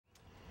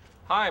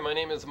Hi, my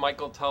name is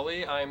Michael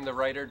Tully. I'm the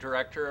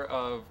writer-director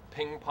of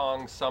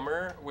Pong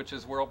Summer, which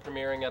is world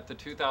premiering at the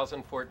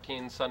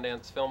 2014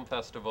 Sundance Film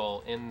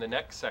Festival in the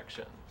next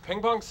section.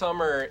 Pong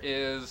Summer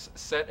is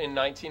set in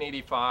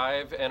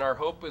 1985, and our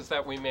hope was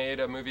that we made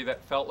a movie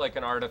that felt like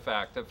an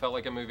artifact, that felt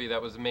like a movie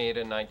that was made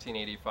in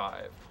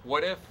 1985.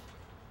 What if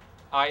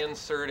I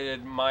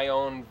inserted my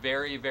own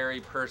very,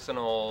 very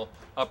personal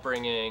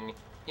upbringing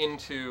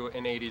into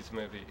an 80s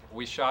movie?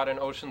 We shot in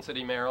Ocean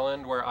City,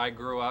 Maryland, where I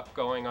grew up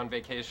going on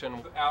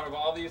vacation. Out of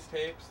all these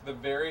tapes, the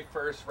very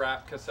first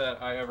rap cassette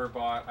I ever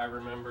bought, I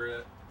remember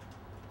it,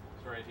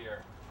 it's right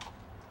here.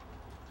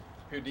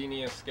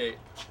 Houdini Escape.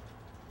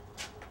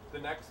 The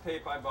next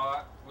tape I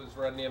bought was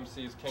Run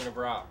DMC's King of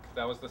Rock.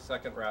 That was the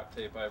second rap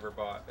tape I ever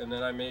bought. And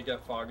then I May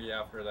Get Foggy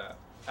after that.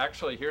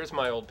 Actually, here's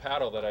my old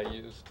paddle that I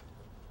used.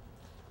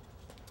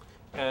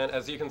 And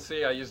as you can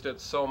see, I used it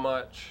so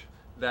much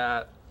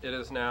that it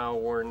is now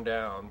worn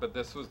down. But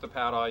this was the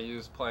paddle I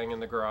used playing in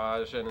the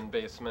garage and in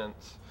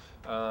basements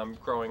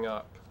growing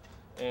up.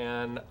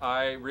 And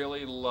I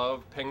really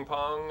love ping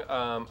pong.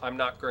 I'm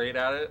not great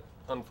at it,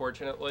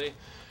 unfortunately.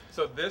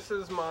 So this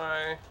is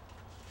my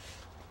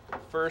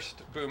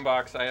first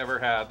boombox I ever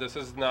had. This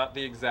is not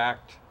the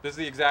exact, this is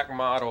the exact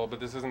model, but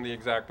this isn't the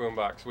exact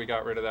boombox. We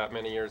got rid of that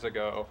many years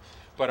ago.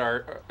 But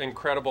our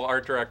incredible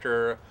art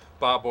director,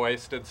 Bob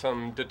Weiss, did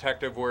some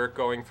detective work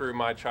going through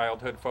my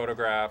childhood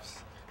photographs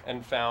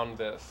and found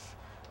this.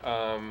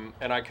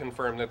 And I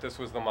confirmed that this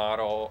was the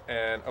model,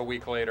 and a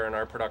week later in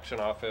our production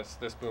office,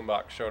 this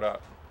boombox showed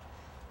up.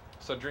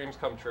 So dreams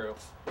come true.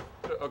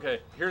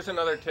 Okay, here's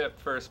another tip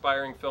for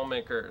aspiring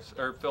filmmakers,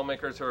 or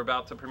filmmakers who are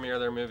about to premiere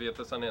their movie at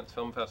the Sundance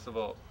Film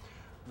Festival.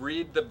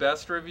 Read the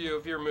best review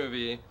of your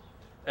movie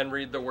and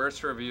read the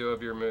worst review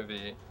of your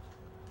movie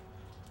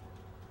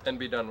and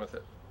be done with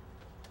it.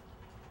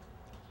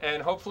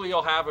 And hopefully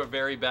you'll have a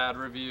very bad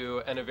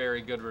review and a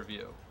very good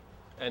review.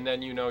 And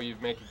then you know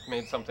you've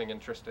made something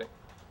interesting.